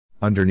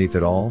Underneath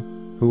it all,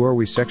 who are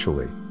we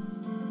sexually?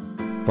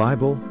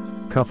 Bible,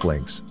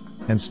 Cufflinks,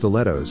 and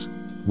Stilettos,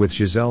 with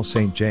Giselle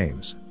St.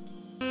 James.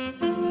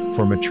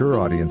 For mature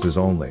audiences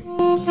only.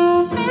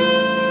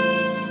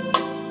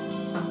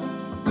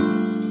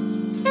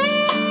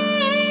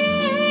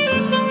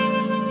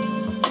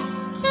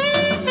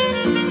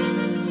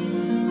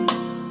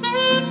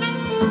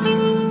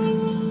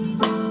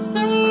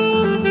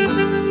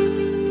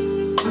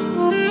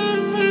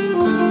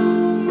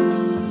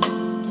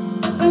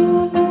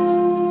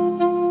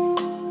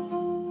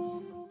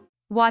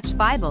 Watch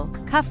Bible,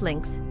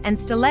 Cufflinks, and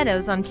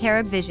Stilettos on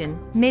Carib Vision,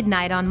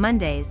 midnight on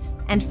Mondays,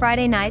 and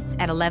Friday nights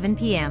at 11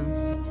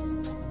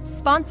 p.m.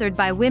 Sponsored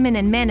by Women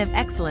and Men of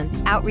Excellence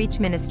Outreach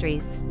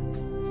Ministries.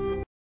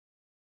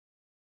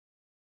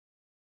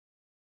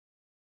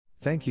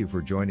 Thank you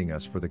for joining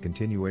us for the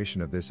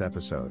continuation of this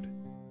episode.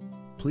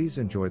 Please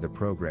enjoy the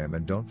program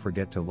and don't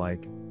forget to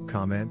like,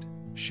 comment,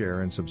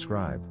 share and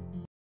subscribe.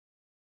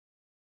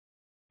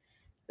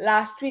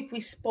 Last week we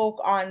spoke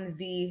on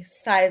the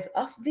size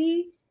of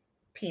the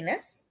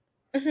penis.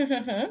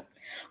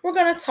 We're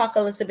going to talk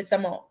a little bit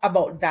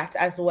about that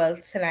as well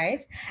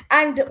tonight.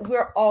 And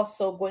we're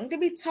also going to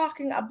be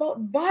talking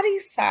about body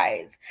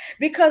size,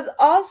 because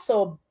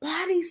also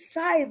body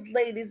size,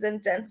 ladies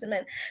and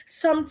gentlemen,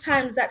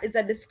 sometimes that is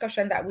a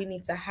discussion that we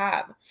need to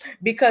have,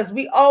 because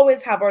we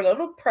always have our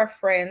little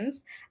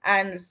preference,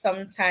 and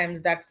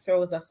sometimes that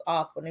throws us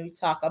off when we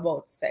talk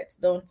about sex,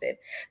 don't it?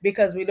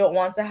 Because we don't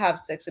want to have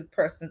sex with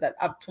persons that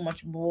have too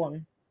much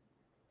bone.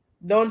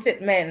 Don't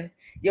it, men?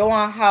 You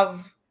want to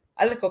have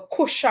a little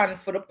cushion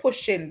for the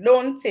pushing,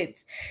 don't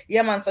it?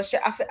 Yeah, man, so she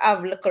have to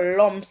have little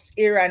lumps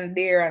here and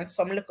there and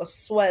some little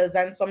swells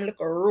and some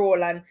little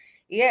roll, and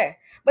yeah.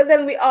 But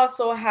then we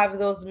also have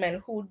those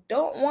men who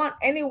don't want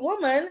any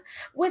woman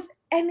with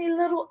any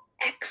little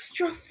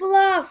extra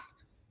fluff,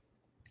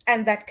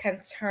 and that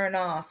can turn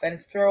off and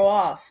throw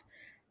off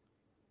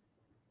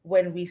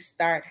when we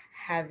start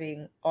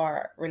having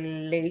our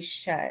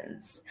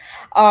relations.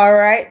 All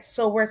right,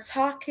 so we're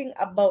talking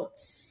about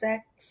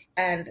sex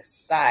and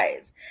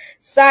size.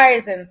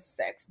 Size and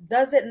sex.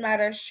 Does it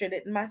matter? Should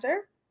it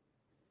matter?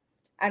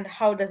 And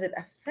how does it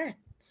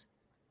affect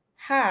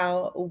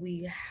how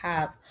we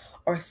have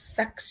our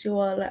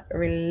sexual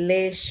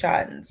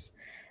relations?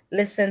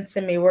 Listen to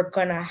me, we're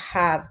gonna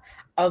have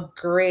a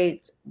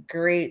great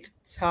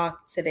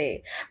talk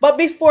today. But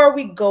before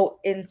we go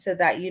into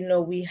that,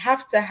 we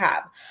have to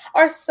have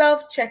our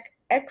self-check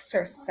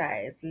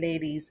exercise,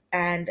 ladies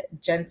and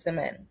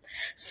gentlemen.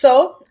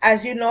 So,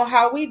 as you know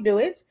how we do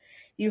it,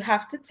 you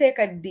have to take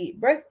a deep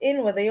breath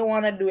in, whether you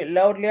want to do it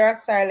loudly or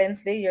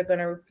silently. You're going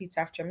to repeat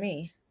after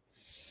me.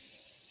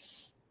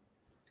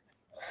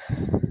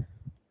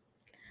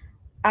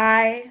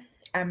 I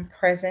am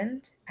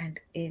present and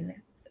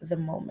in the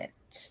moment.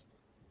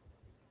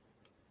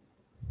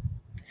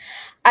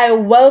 I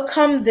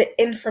welcome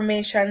the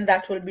information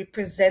that will be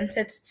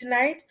presented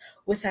tonight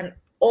with an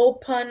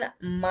open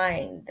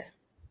mind.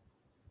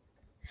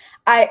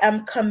 I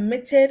am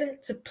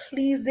committed to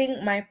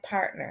pleasing my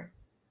partner.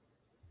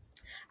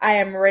 I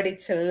am ready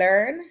to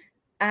learn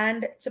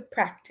and to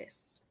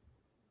practice.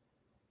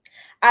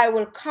 I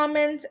will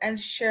comment and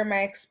share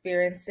my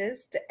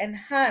experiences to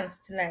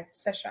enhance tonight's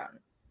session.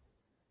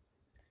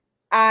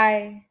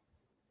 I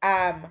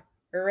am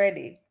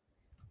ready.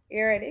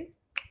 You ready?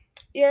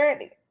 You're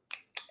ready.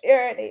 You're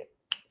ready.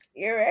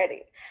 You're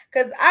ready.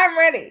 Because I'm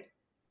ready.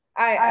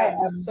 I am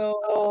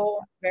so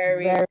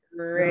very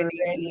ready,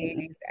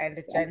 ladies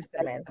and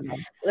gentlemen.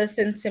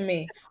 Listen to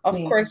me. Of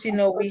course,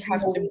 we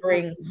have to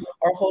bring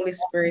our Holy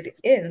Spirit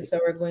in. So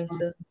we're going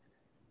to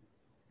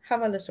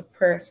have a little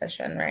prayer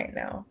session right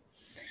now.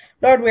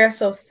 Lord, we are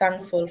so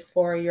thankful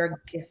for your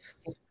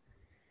gifts.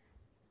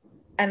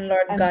 And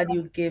Lord God,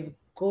 you give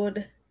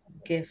good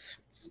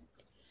gifts.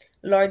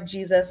 Lord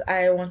Jesus,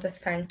 I want to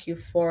thank you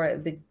for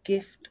the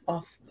gift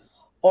of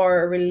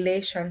our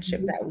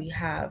relationship that we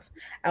have.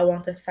 I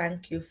want to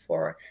thank you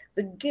for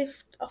the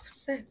gift of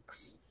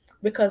sex,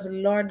 because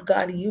Lord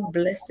God, you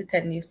blessed it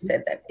and you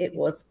said that it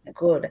was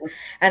good.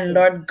 And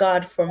Lord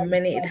God, for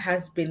many it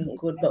has been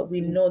good, but we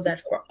know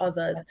that for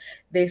others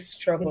they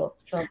struggle.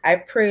 I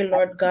pray,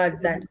 Lord God,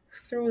 that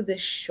through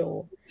this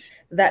show,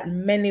 that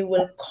many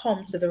will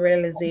come to the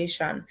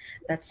realization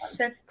that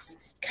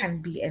sex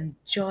can be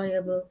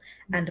enjoyable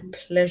and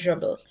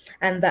pleasurable,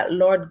 and that,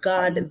 Lord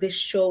God, this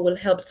show will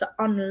help to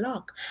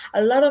unlock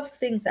a lot of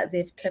things that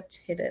they've kept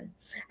hidden.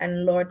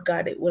 And Lord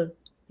God, it will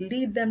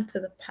lead them to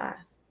the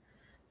path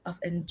of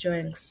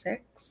enjoying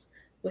sex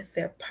with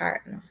their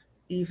partner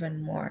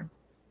even more.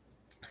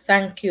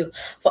 Thank you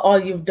for all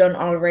you've done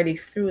already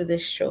through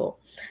this show.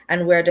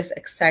 And we're just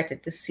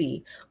excited to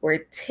see where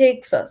it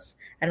takes us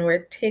and where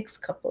it takes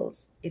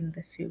couples in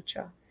the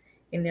future.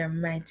 In your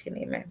mighty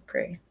name I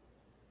pray.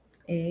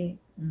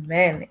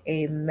 Amen,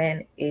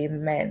 amen,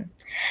 amen.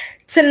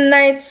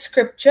 Tonight's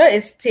scripture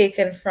is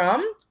taken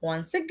from,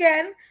 once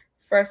again,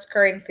 1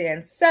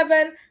 Corinthians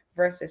 7,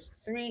 verses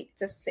 3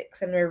 to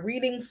 6. And we're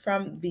reading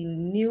from the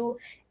New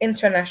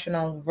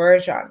International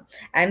Version.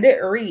 And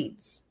it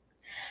reads,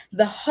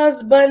 The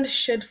husband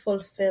should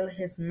fulfill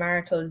his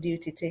marital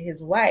duty to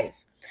his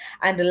wife,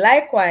 and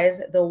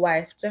likewise the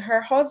wife to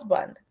her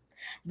husband.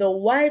 The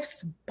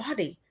wife's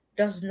body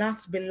does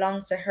not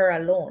belong to her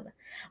alone,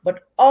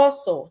 but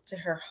also to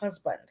her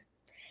husband.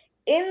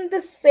 In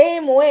the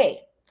same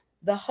way,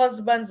 the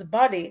husband's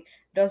body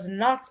does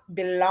not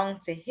belong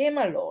to him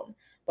alone,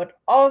 but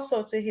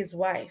also to his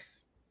wife.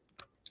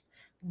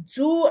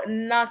 Do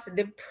not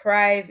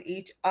deprive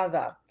each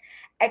other,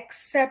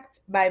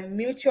 except by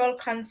mutual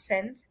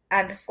consent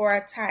and for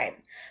a time,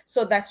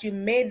 so that you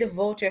may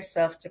devote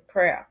yourself to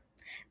prayer.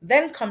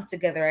 Then come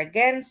together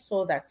again,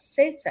 so that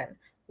Satan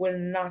will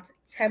not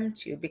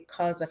tempt you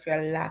because of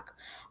your lack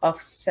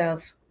of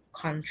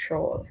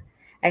self-control.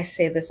 I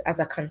say this as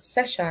a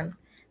concession,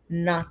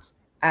 not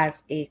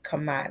as a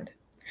command.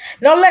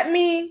 Now let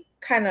me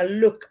kind of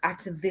look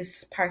at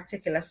this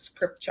particular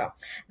scripture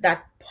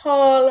that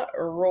Paul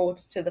wrote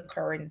to the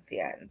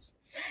Corinthians.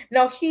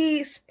 Now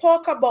he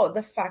spoke about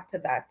the fact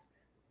that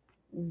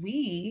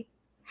we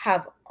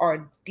have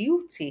our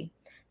duty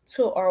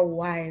to our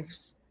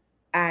wives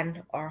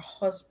and our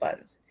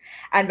husbands,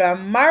 and our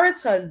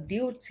marital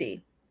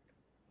duty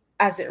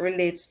as it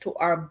relates to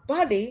our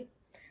body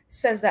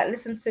says that,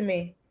 listen to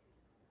me,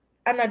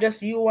 and not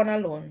just you one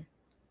alone,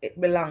 it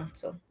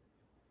belongs to.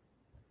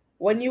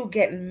 When you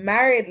get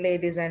married,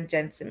 ladies and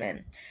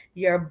gentlemen,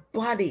 your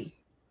body,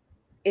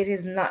 it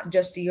is not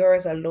just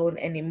yours alone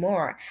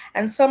anymore.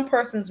 And some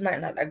persons might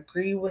not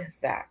agree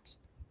with that.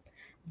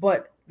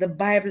 But the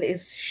Bible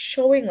is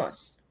showing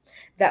us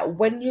that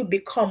when you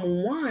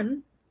become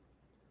one,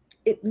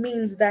 it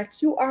means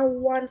that you are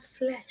one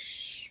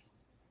flesh.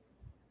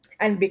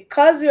 And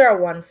because you are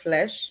one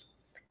flesh,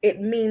 it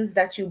means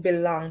that you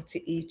belong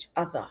to each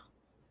other.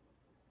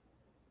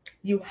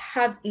 You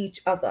have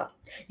each other.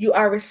 You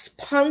are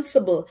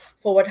responsible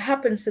for what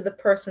happens to the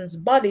person's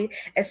body,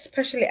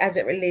 especially as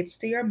it relates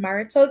to your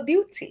marital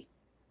duty.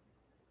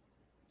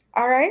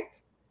 All right?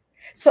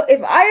 So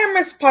if I am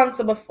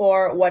responsible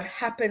for what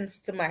happens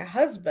to my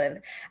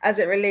husband as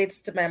it relates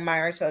to my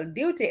marital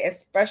duty,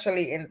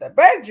 especially in the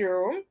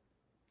bedroom,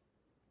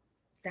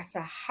 that's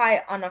a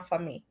high honor for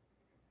me.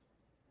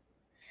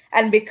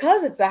 And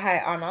because it's a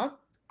high honor,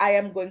 I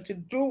am going to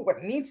do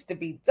what needs to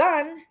be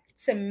done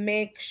to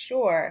make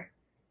sure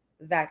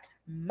that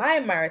my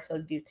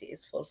marital duty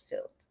is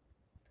fulfilled.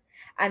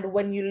 And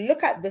when you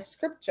look at the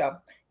scripture,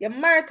 your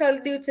marital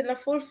duty not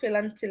fulfilled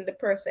until the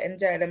person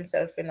enjoy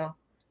themselves, you know.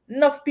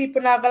 Enough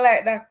people not go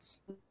like that.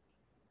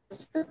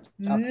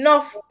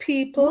 Enough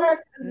people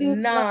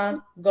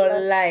not go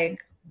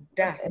like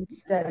that.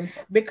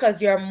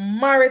 Because your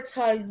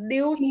marital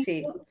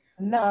duty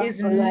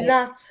is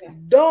not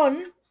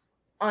done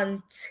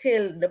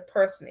until the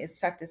person is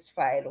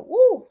satisfied.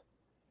 Woo!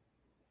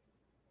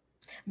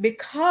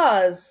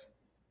 Because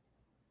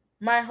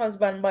my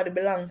husband's body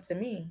belongs to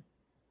me,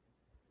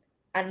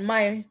 and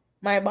my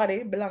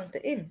body belongs to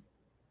him.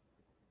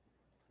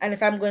 And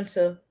if I'm going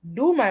to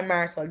do my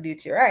marital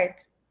duty right,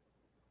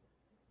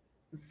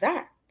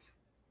 that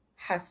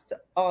has to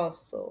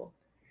also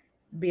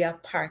be a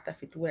part of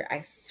it, where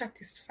I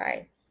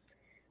satisfy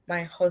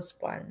my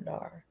husband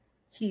or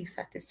he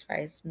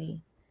satisfies me.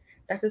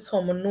 That is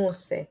how I know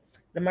say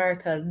the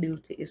marital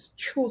duty is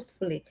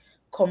truthfully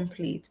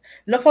complete.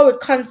 Not for we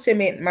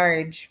consummate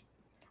marriage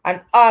and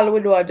all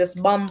we do are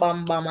just bam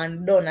bam bam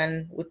and done,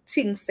 and we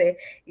think say,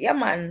 yeah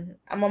man,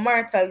 I'm a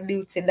marital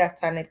duty that,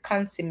 and it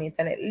consummate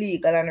and it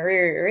legal and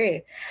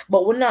rare.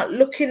 But we're not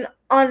looking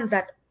on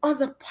that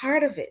other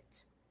part of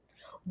it,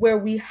 where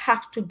we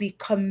have to be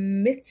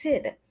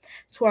committed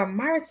to our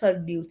marital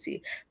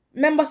duty.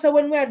 Remember, so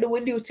when we are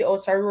doing duty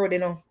out the road, you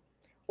know,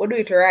 we do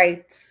it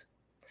right.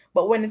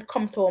 But when it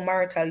comes to our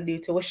marital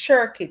duty, we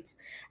shirk it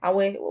and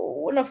we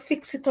not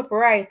fix it up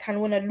right,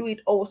 and we not do it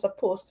how we're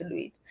supposed to do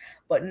it.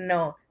 But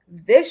no,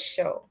 this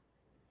show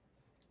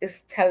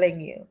is telling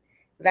you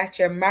that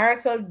your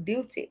marital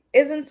duty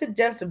isn't to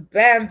just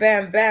bam,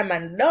 bam, bam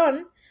and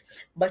done,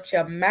 but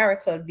your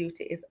marital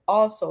duty is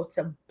also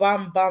to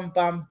bam, bam,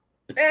 bam,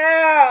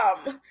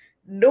 bam,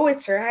 do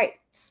it right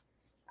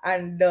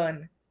and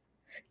done.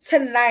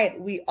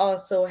 Tonight, we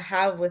also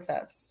have with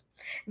us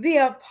the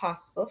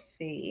Apostle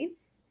Faith.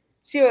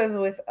 She was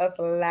with us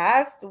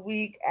last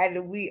week,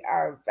 and we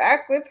are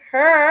back with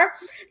her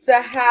to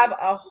have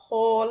a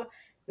whole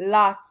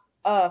lot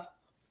of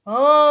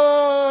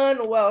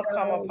fun.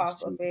 Welcome,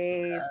 Apostle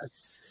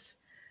Faith.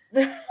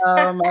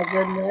 Oh my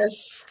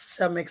goodness.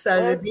 I'm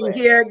excited to be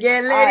here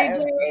again, Lady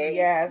J.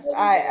 Yes,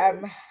 I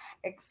am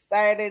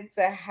excited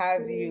to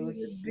have you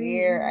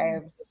here. I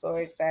am so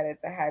excited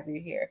to have you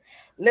here.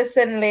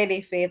 Listen, Lady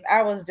Faith,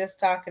 I was just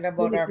talking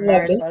about our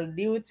marital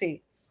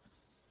duty,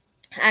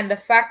 and the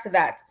fact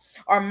that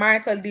our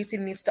marital duty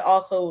needs to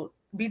also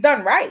be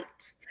done right.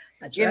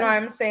 You know what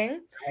I'm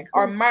saying?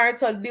 Our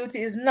marital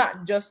duty is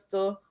not just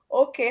to,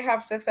 okay,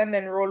 have sex and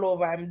then roll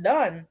over, I'm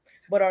done.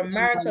 But our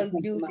marital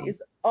duty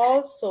is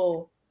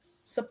also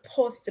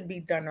supposed to be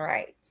done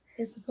right.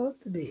 It's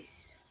supposed to be.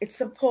 It's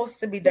supposed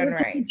to be done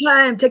right. Take your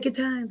time. Take your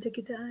time. Take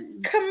your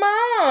time. Come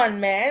on,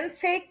 man.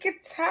 Take your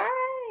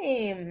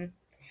time.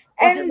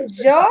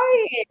 Enjoy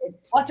it.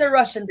 What a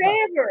Russian for?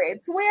 Savor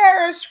it.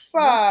 Where's for?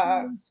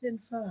 Russian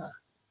for?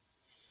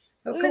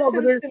 Oh, come on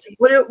Listen with to it. me.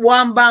 With it,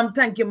 one bam.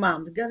 Thank you,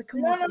 mom. You gotta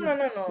come No, out no, of no, no,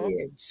 that no.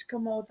 stage.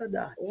 Come out of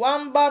that.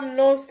 One bum,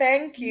 no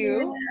thank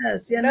you.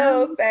 Yes, you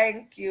No, know.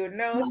 thank you.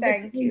 No, You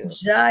get to thank you.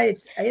 enjoy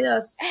it. You know,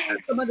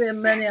 some of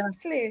them, man,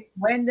 Exactly.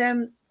 when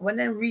them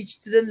reach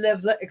to the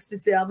level of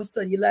ecstasy, all of a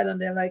sudden you lie down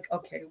there like,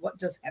 okay, what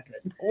just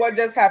happened? What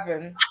just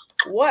happened?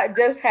 What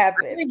just I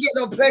happened? didn't get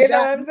no You pleasure. know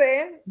what I'm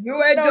saying?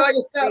 You enjoy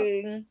yourself,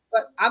 Nothing.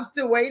 but I'm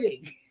still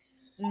waiting.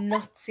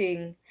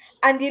 Nothing.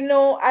 And you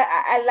know,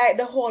 I like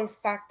the whole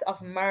fact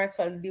of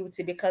marital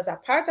duty, because a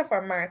part of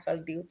our marital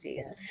duty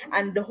Yes.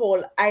 and the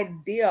whole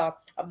idea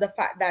of the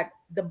fact that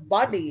the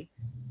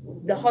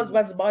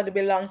husband's body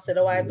belongs to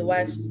the wife, the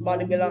wife's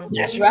body belongs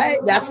to That's him. right.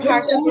 That's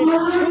Part good. of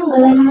it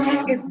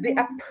too is the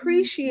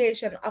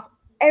appreciation of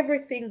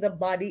everything the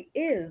body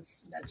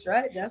is. That's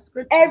right. That's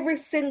good. Every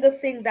single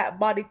thing that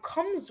body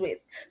comes with.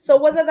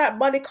 So whether that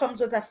body comes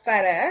with a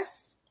fat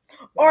ass,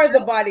 or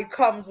the body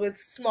comes with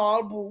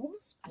small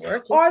boobs,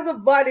 or the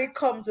body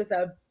comes with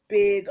a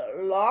big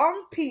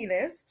long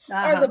penis,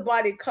 or the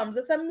body comes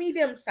with a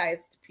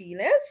medium-sized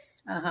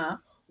penis,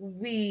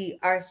 we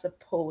are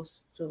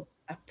supposed to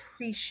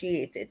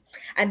appreciate it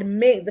and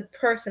make the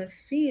person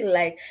feel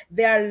like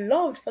they are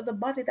loved for the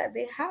body that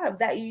they have,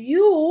 that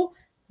you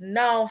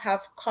now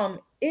have come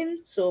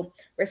into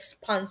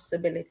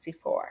responsibility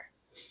for.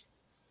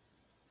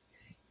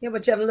 Yeah,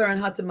 but you have to learn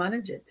how to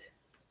manage it.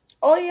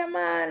 Oh yeah,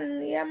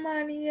 man. Yeah,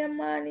 man. Yeah,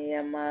 man.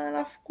 Yeah, man.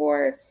 Of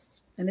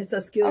course. And it's a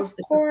skill. Of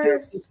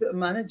course. To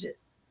manage it.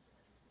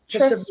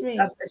 Trust me.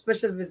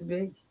 Especially if it's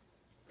big.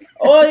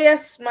 Oh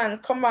yes, man.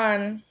 Come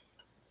on.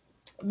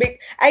 Big.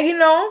 And you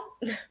know,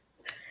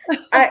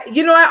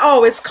 I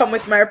always come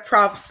with my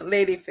props,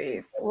 Lady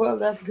Faith. Well,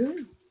 that's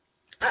good.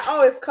 I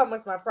always come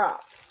with my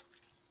props.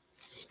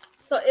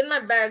 So in my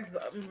bag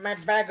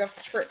of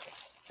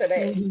tricks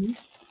today,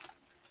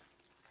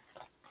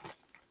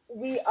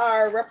 we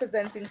are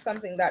representing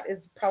something that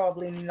is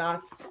probably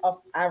not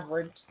of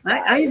average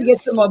size. I need to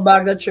get some more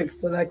bags of tricks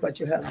to like what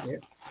you have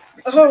here.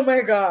 Oh my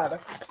God.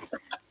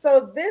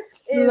 So this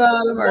is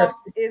what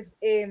is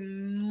a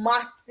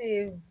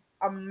massive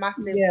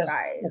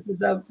size.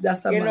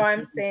 That's a you know what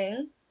I'm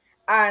saying?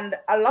 And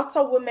a lot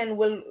of women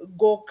will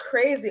go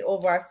crazy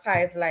over a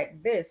size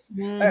like this,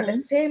 but at the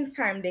same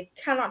time, they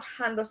cannot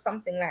handle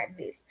something like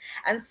this.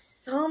 And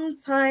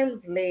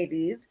sometimes,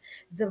 ladies,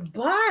 the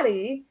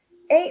body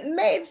ain't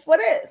made for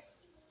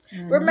this.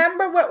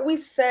 Remember what we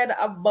said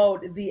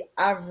about the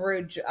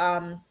average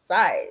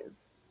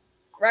size,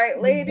 right,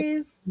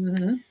 ladies?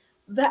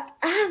 The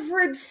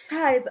average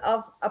size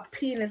of a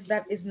penis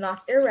that is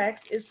not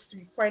erect is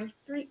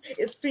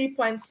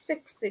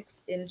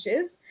 3.66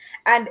 inches,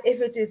 and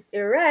if it is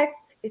erect,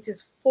 it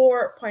is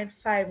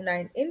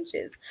 4.59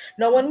 inches.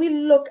 Now, when we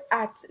look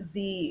at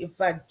the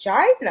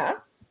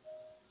vagina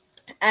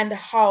and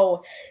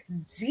how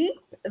deep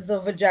the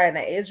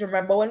vagina is,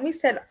 remember when we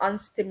said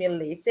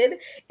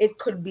unstimulated, it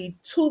could be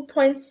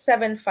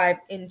 2.75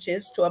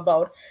 inches to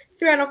about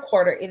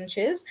 3.25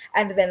 inches,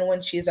 and then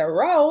when she's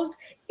aroused,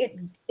 it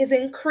is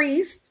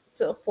increased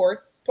to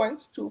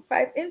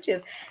 4.25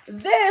 inches.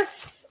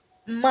 This,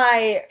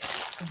 my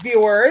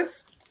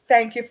viewers,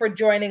 thank you for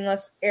joining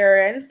us,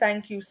 Erin.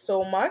 Thank you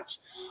so much.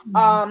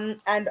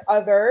 And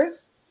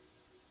others.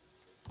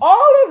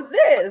 All of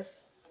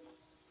this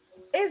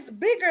is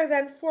bigger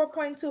than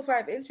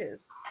 4.25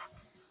 inches.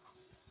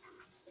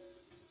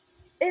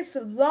 It's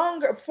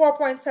longer,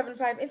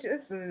 4.75 inches.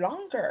 It's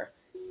longer.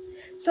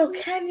 So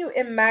can you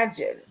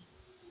imagine?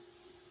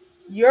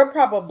 You're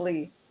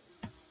probably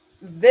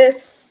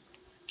this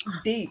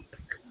deep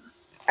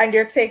and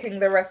you're taking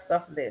the rest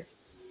of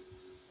this.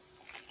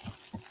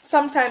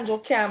 Sometimes we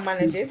can't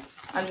manage it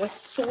and we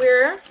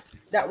swear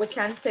that we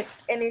can take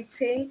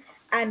anything,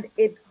 and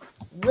it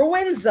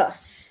ruins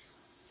us.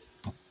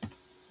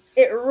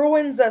 It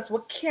ruins us. We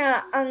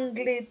can't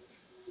angle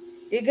it.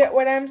 You get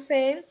what I'm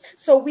saying?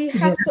 So we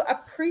have to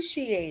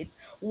appreciate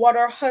what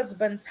our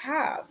husbands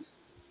have.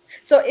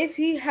 So if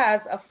he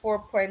has a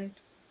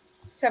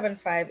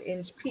 4.75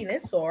 inch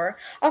penis or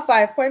a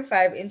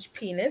 5.5 inch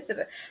penis,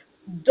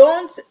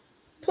 don't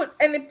put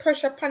any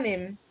pressure upon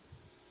him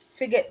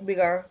to get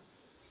bigger.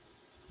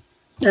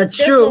 That's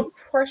There's true. no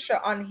pressure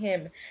on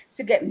him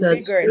to get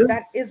bigger. True.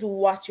 That is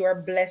what you're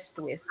blessed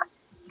with.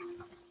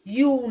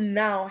 You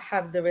now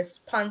have the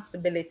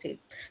responsibility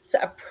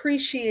to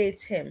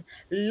appreciate him,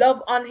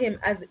 love on him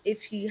as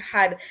if he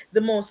had the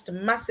most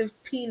massive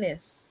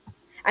penis,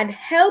 and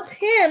help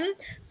him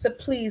to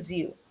please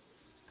you.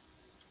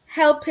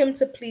 Help him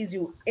to please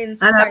you in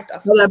spite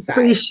of his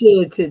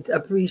appreciate it.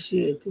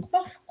 Appreciate it.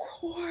 Of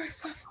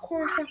course, of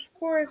course, of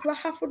course. We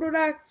have to do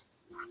that.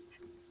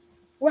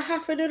 We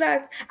have to do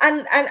that.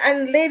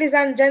 And ladies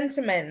and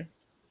gentlemen,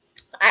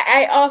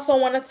 I also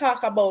want to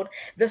talk about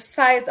the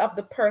size of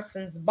the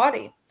person's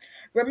body.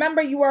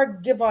 Remember, you are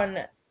given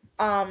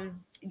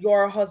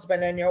your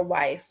husband and your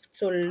wife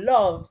to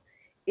love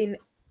in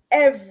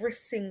every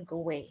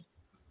single way.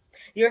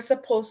 You're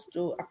supposed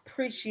to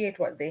appreciate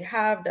what they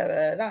have. Da,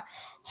 da, da, da.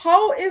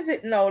 How is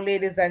it now,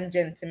 ladies and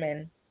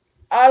gentlemen?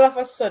 All of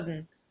a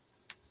sudden,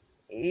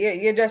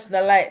 you just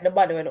don't like the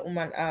body where the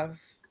woman have.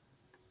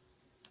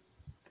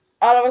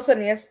 All of a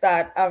sudden, you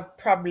start have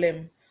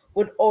problem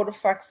with all the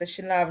facts that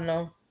she have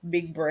no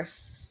big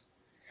breasts.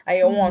 And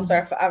you want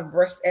her to have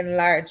breast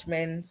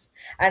enlargements.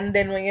 And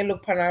then when you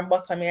look on her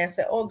bottom, you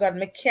say, oh God,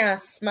 me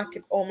can't smack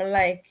it home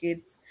like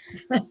it.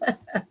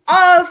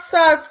 All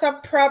sorts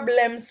of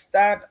problems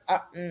start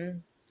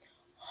happening.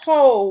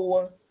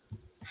 How?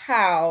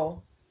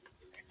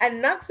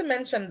 And not to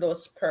mention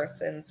those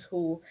persons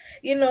who,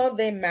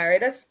 they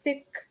married a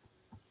stick.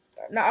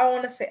 Now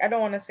I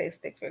don't want to say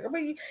stick figure,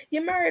 but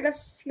you married a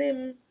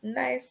slim,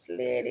 nice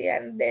lady,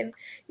 and then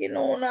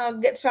now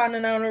get on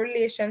in a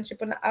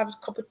relationship and have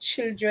a couple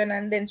children,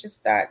 and then she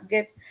start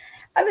get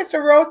a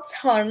little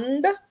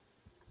rotund,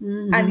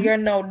 and you're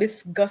now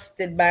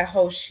disgusted by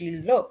how she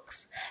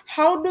looks.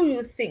 How do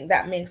you think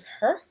that makes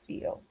her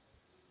feel?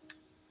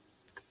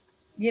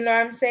 You know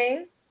what I'm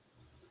saying?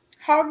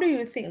 How do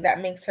you think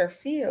that makes her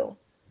feel?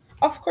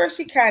 Of course,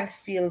 she can't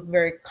feel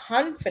very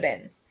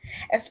confident,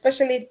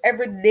 especially if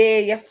every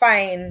day you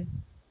find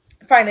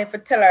if a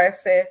tell her,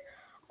 say,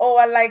 oh,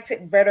 I liked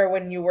it better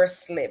when you were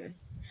slim.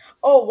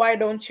 Oh, why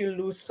don't you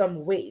lose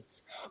some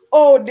weight?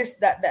 Oh, this,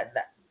 that.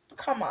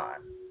 Come on.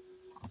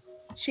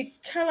 She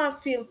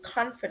cannot feel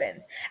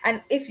confident.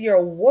 And if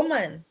your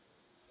woman,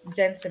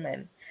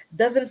 gentlemen,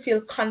 doesn't feel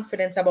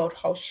confident about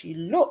how she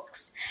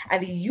looks,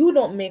 and you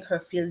don't make her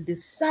feel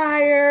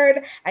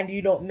desired, and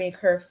you don't make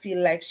her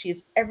feel like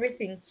she's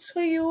everything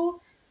to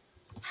you,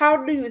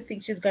 how do you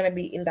think she's going to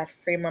be in that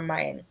frame of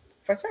mind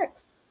for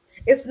sex?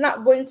 It's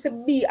not going to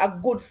be a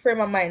good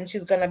frame of mind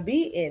she's going to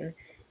be in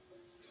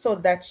so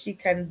that she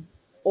can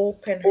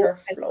open her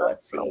flower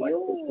to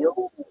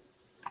you.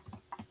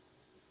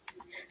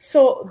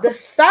 So the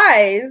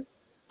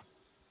size,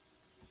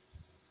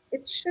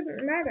 it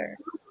shouldn't matter,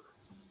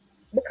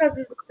 because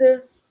it's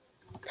the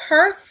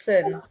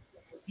person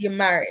you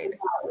married,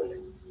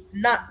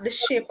 not the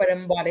shape of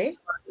them body,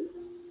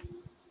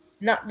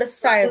 not the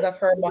size of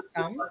her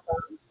bottom.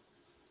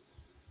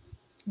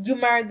 You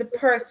married the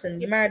person,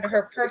 you married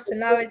her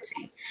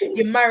personality,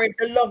 you married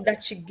the love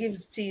that she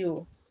gives to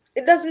you.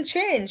 It doesn't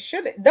change,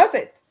 should it? Does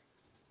it?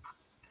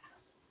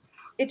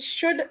 It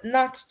should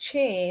not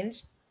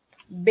change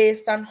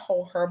based on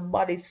how her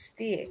body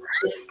stays.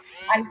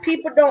 And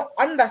people don't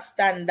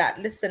understand that.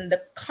 Listen,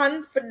 the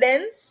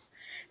confidence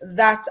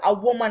that a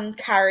woman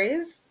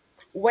carries,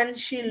 when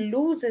she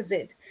loses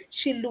it,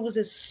 she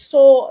loses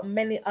so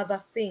many other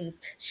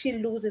things. She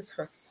loses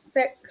her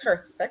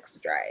sex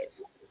drive.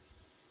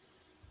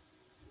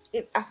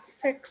 It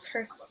affects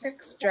her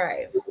sex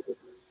drive.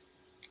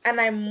 And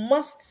I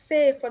must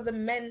say for the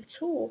men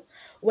too,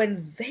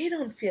 when they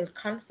don't feel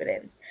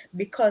confident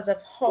because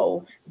of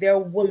how their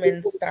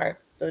woman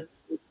starts to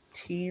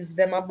tease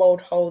them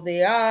about how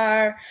they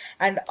are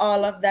and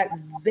all of that,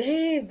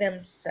 they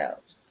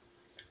themselves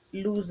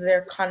lose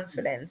their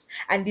confidence.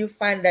 And you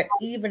find that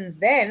even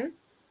then,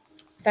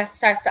 that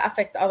starts to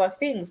affect other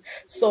things.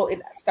 So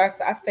it starts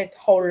to affect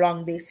how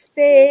long they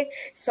stay.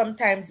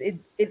 Sometimes it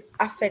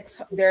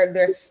affects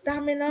their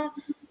stamina.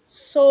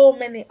 So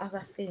many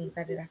other things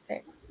that it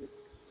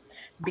affects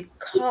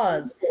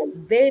because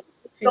they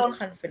feel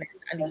confident,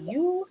 and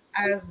you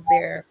as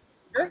their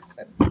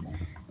person,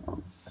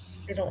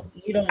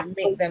 you don't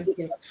make them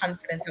feel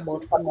confident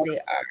about who they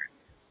are.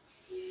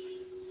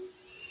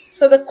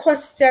 So the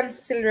question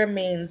still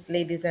remains,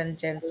 ladies and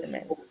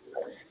gentlemen,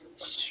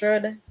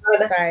 should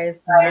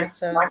size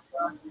matter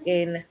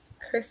in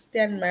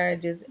Christian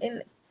marriages,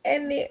 in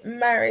any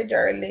marriage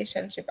or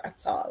relationship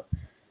at all?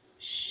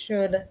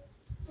 Should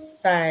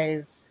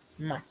size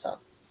matter?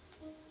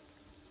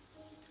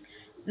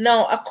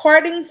 Now,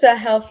 according to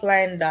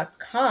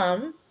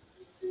healthline.com,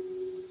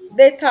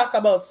 they talk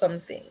about some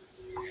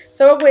things.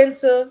 So we're going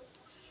to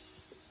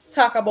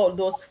talk about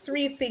those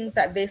 3 things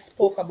that they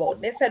spoke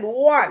about. They said,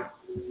 1,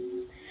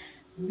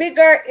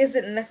 bigger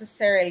isn't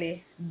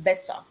necessarily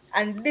better.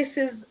 And this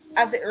is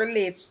as it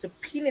relates to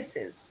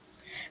penises.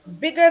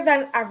 Bigger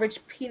than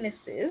average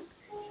penises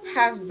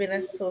have been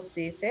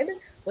associated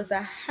with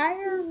a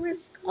higher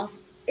risk of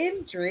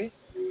injury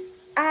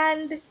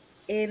and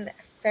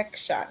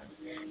infection.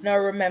 Now,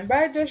 remember,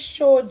 I just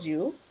showed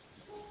you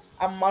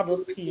a model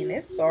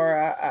penis or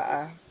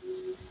a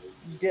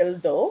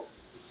dildo,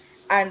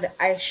 and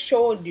I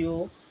showed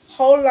you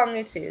how long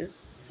it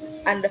is.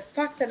 And the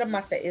fact of the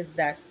matter is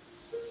that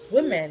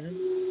women,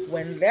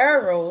 when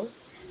they're aroused,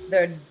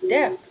 their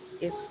depth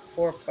is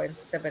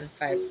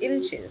 4.75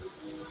 inches.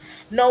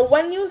 Now,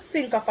 when you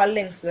think of a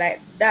length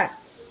like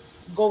that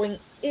going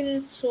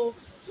into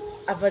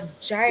a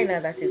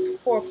vagina that is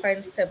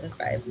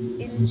 4.75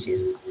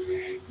 inches,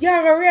 you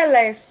have to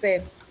realize,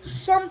 say,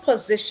 some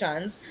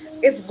positions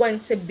is going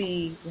to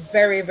be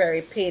very,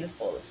 very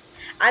painful.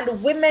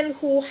 And women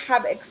who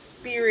have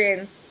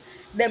experienced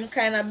them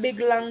kind of big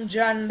long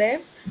john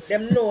them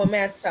know what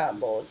I talk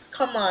about.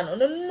 Come on,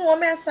 you know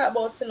what I talk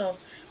about,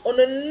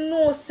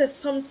 know say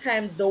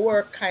sometimes the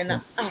work kind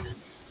of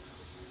hot.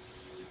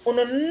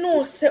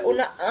 Know say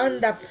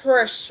under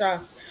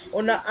pressure,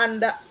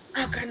 under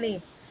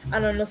agony,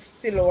 and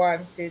still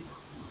want it.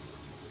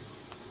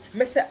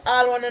 Me say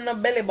all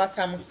one belly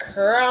bottom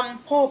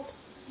cramp up,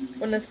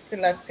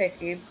 still a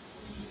take it.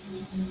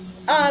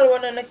 All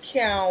one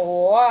can't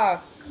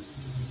walk,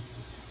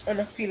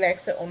 feel like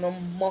say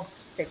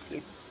must take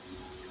it.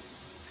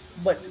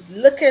 But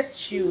look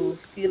at you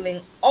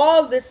feeling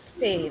all this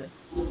pain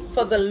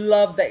for the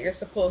love that you're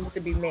supposed to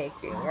be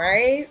making,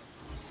 right?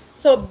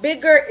 So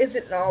bigger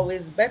isn't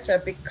always better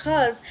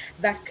because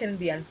that can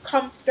be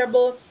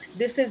uncomfortable.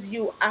 This is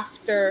you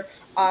after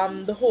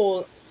the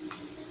whole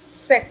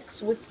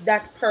sex with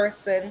that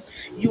person.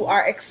 You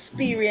are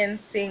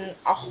experiencing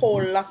a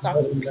whole lot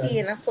of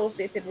pain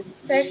associated with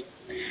sex,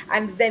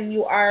 and then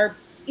you are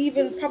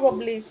even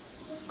probably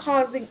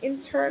causing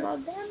internal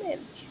damage.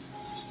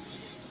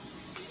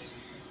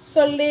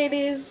 So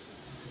ladies,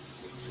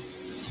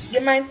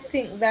 you might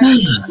think that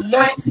you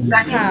must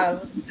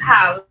have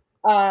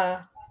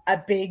uh,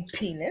 a big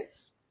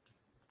penis,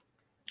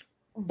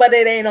 but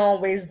it ain't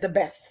always the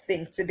best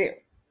thing to do.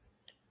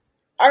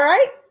 All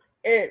right?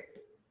 It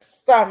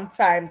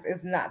sometimes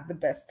is not the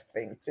best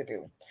thing to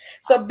do.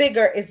 So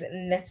bigger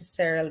isn't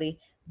necessarily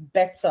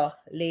better,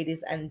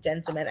 ladies and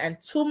gentlemen. And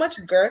too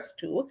much girth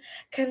too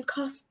can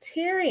cause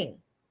tearing.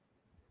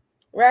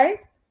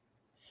 Right?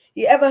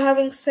 You ever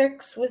having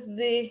sex with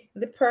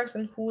the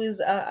person who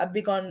is a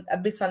bit on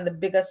the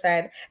bigger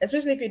side,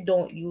 especially if you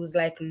don't use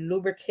like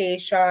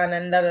lubrication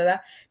and da da da,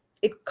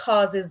 it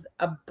causes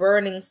a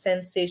burning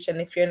sensation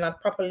if you're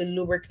not properly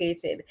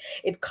lubricated.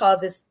 It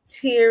causes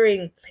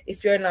tearing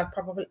if you're not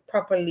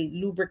properly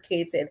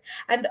lubricated.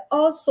 And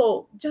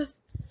also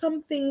just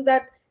something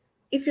that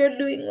if you're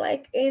doing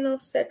like anal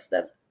sex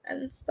that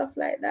and stuff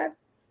like that,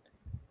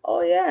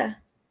 oh yeah,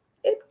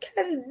 it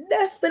can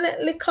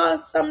definitely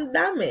cause some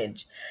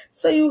damage.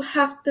 So you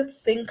have to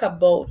think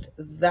about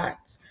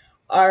that,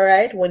 all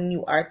right, when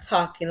you are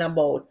talking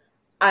about,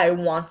 I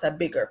want a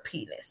bigger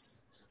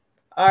penis.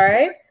 All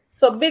right?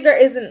 So bigger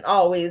isn't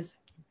always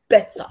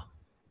better,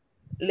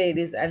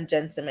 ladies and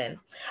gentlemen.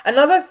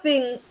 Another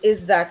thing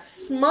is that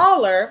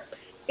smaller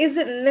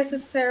isn't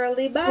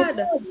necessarily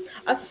bad.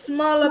 A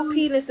smaller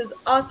penis is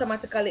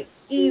automatically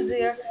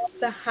easier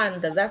to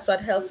handle. That's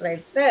what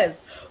Healthline says,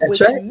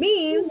 which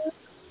means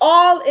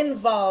all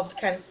involved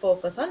can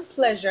focus on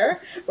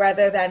pleasure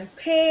rather than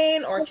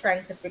pain or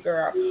trying to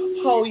figure out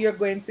how you're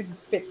going to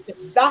fit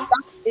that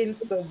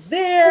into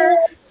there,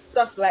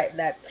 stuff like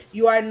that.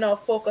 You are now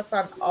focused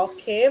on,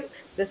 okay,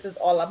 this is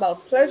all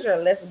about pleasure.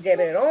 Let's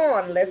get it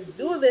on. Let's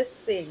do this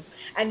thing.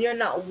 And you're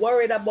not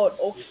worried about,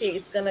 okay,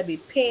 it's going to be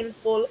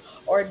painful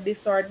or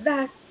this or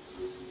that.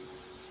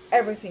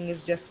 Everything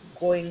is just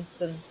going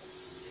to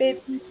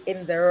fit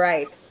in the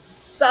right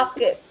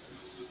socket.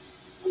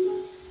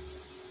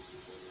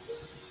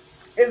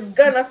 It's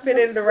gonna fit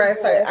in the right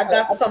side. I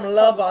got some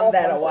love on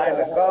that a while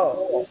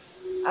ago.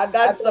 I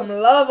got some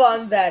love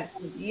on that.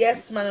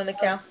 Yes, man, and I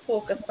can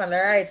focus on the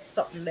right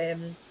something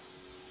then.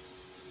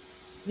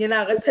 You're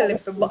not gonna tell him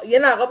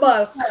you're not gonna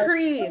ball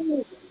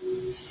creep.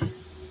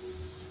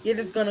 You're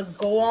just gonna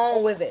go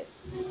on with it.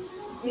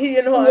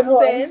 You know what I'm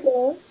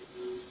saying?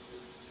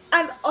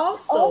 And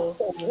also,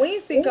 when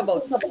you think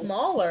about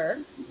smaller,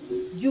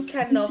 you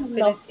can now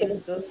fit it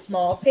into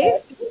small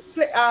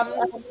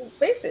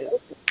spaces.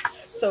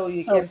 So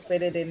you can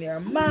fit it in your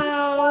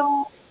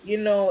mouth. You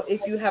know,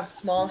 if you have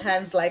small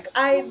hands like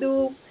I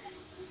do,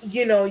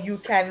 you know, you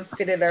can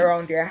fit it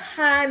around your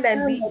hand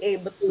and be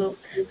able to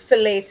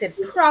fillet it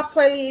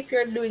properly if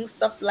you're doing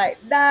stuff like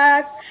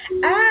that.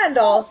 And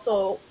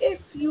also, if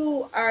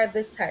you are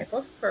the type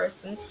of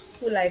person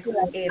who likes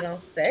anal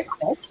sex,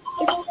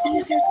 it's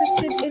easier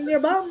to fit in your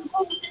bum.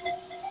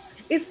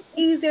 It's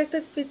easier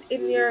to fit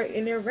in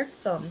your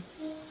rectum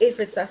if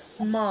it's a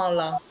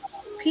smaller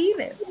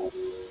penis.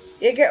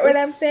 You get what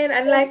I'm saying?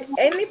 And like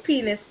any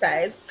penis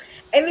size,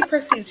 any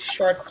perceived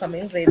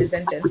shortcomings, ladies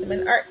and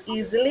gentlemen, are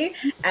easily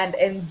and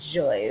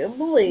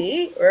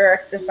enjoyably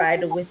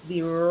rectified with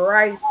the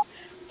right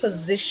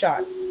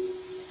position.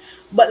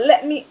 But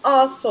let me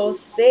also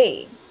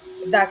say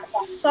that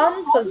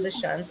some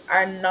positions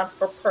are not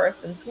for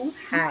persons who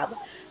have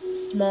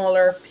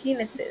smaller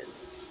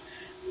penises.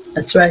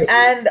 That's right.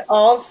 And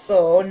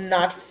also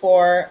not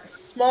for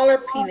smaller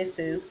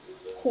penises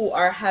who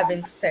are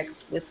having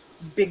sex with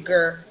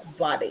bigger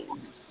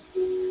bodies.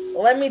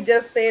 Let me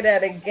just say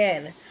that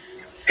again.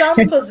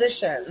 Some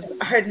positions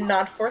are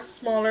not for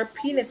smaller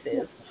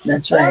penises.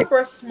 That's or right.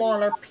 for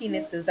smaller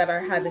penises that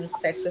are having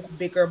sex with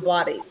bigger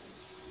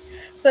bodies.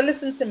 So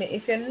listen to me.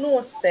 If you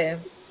know, say,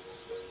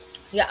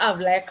 you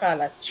have like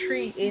a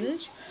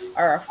 3-inch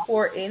or a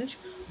 4-inch,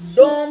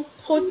 don't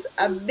put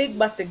a big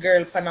body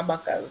girl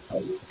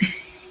panabakas.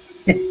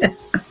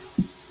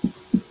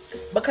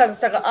 Because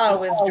it's gonna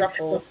always drop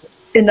out.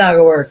 It's not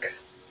gonna work.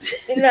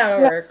 It's not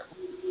gonna work.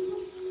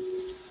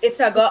 It's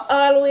gonna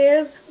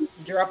always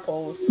drop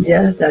out.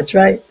 Yeah, that's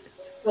right.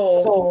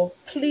 So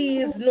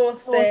please no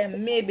say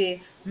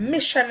maybe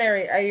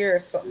missionary a year or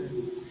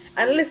something.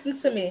 And listen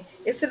to me.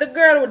 You see the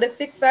girl with the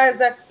thick thighs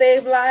that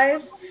save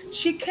lives?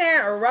 She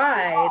can't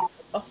ride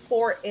a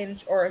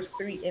 4-inch or a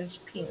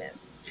 3-inch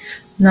penis.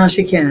 No,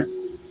 she can't.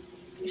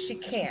 She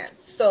can't.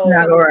 Not So,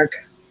 gonna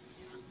work.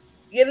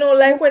 you know,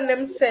 like when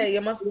them say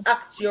you must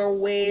act your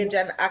wage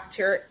and act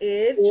your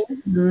age,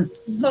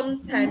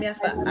 sometime you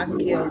have to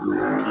act your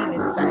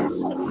penis size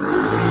too.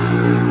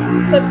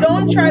 So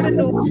don't try to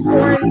do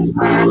porn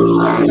star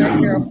stuff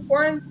like you're a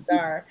porn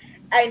star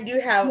and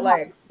you have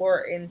like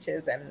 4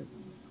 inches and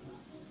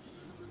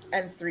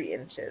 3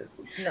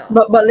 inches. No.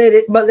 But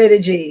lady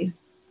G.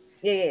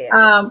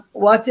 Yeah.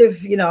 What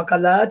if, you know, 'cause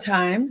a lot of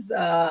times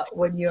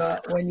when you're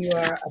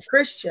a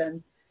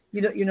Christian,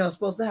 you're not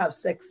supposed to have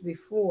sex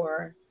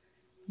before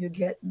you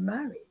get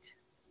married.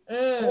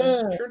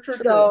 True.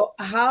 So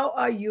how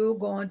are you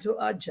going to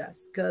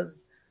adjust?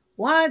 Because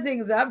one of the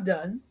things I've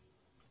done,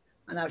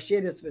 and I've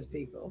shared this with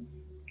people,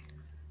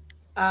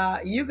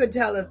 you could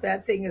tell if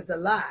that thing is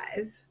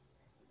alive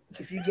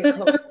if you get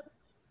close.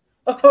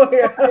 Oh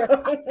yeah.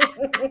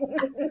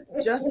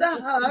 Just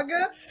a hug.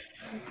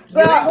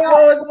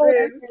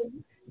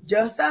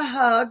 Just a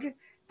hug,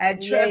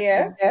 and trust me,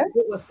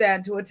 it will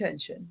stand to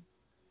attention.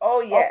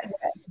 Oh yes.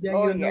 Then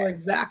you know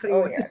exactly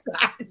what the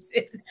size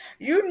is.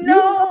 You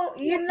know.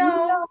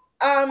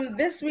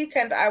 This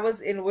weekend I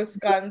was in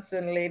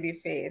Wisconsin, Lady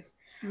Faith.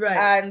 Right.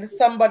 And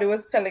somebody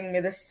was telling me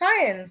the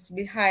science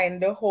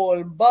behind the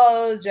whole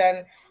bulge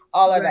and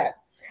all of that.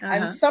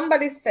 And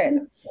somebody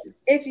said,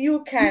 if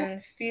you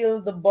can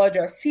feel the bulge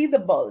or see the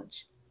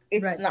bulge,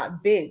 it's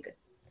not big.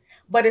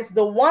 But it's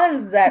the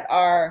ones that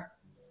are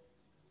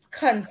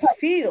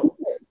concealed.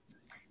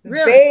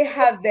 Really? They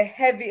have the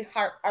heavy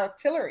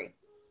artillery.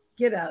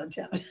 Get out of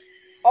town.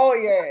 Oh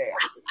yeah.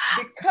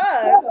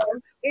 Because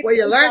it's well,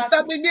 you learned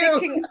something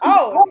sticking new.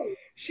 out.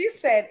 She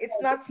said it's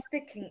not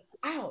sticking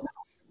out.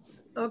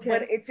 Okay.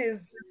 But it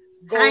is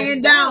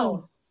hanging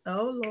down.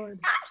 Oh Lord.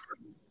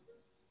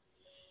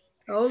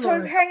 Oh so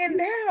Lord. it's hanging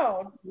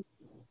down.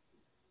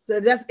 So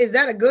is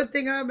that a good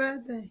thing or a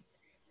bad thing?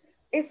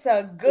 It's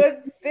a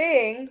good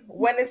thing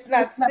when it's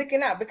not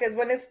sticking out, because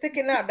when it's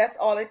sticking out, that's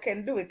all it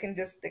can do. It can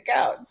just stick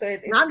out. So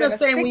it's I'm just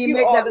saying when you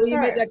make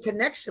that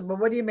connection, but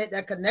when do you make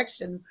that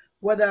connection?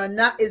 Whether or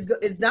not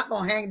it's not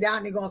going to hang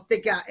down, it's going to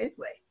stick out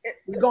anyway.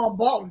 It's going to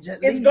bulge.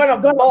 It's going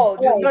to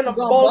bulge. It's going to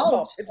bulge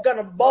up. It's going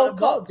to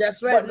bulge up.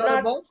 That's right.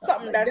 But not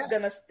something that's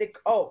going to stick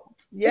out.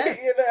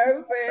 Yes. You know what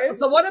I'm saying?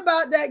 So what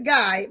about that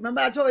guy?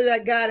 Remember I told you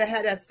that guy that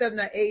had that 7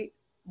 or 8,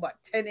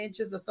 10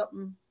 inches or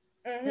something?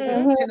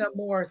 10 or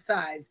more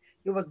size.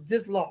 It was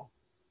this long.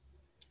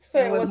 So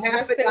it was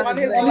resting on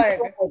his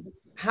leg.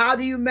 How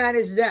do you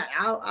manage that?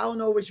 I don't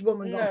know which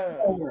woman.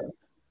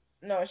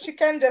 No, she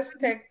can just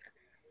take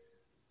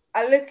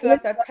a little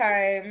at a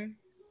time,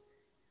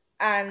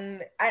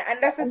 and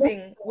that's the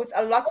thing with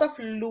a lot of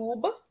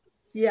lube,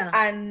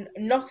 and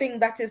nothing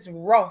that is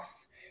rough.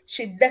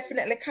 She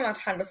definitely cannot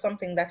handle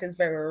something that is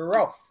very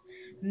rough.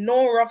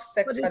 No rough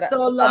sex for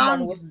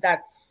someone with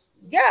that.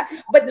 Yeah,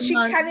 but she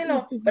can, you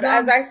know. But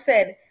as I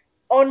said,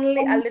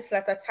 only a little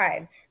at a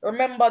time.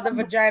 Remember, the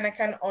vagina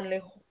can only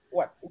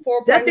 4.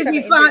 That's if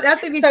you find.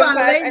 That's if you find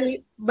a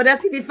lady. But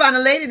that's if you find a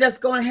lady that's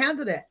going to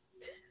handle that.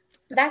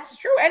 That's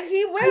true, and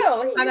he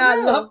will.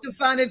 I'd love to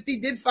find if he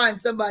did find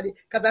somebody,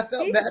 because I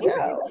felt bad.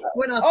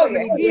 Went on so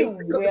many dates,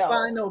 couldn't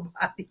find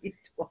nobody.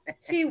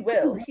 He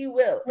will.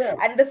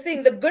 And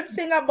the good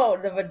thing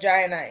about the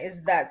vagina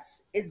is that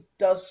it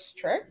does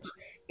stretch.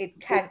 It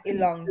can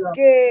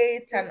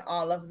elongate and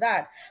all of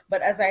that.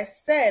 But as I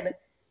said,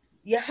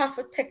 you have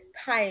to take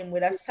time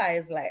with a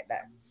size like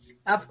that.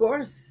 Of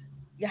course.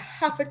 You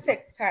have to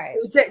take time.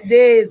 You take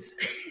days.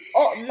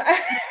 Oh, my.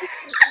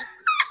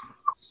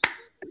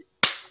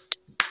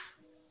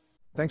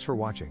 Thanks for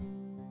watching.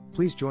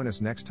 Please join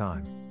us next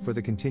time for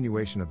the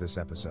continuation of this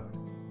episode.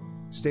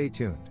 Stay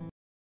tuned.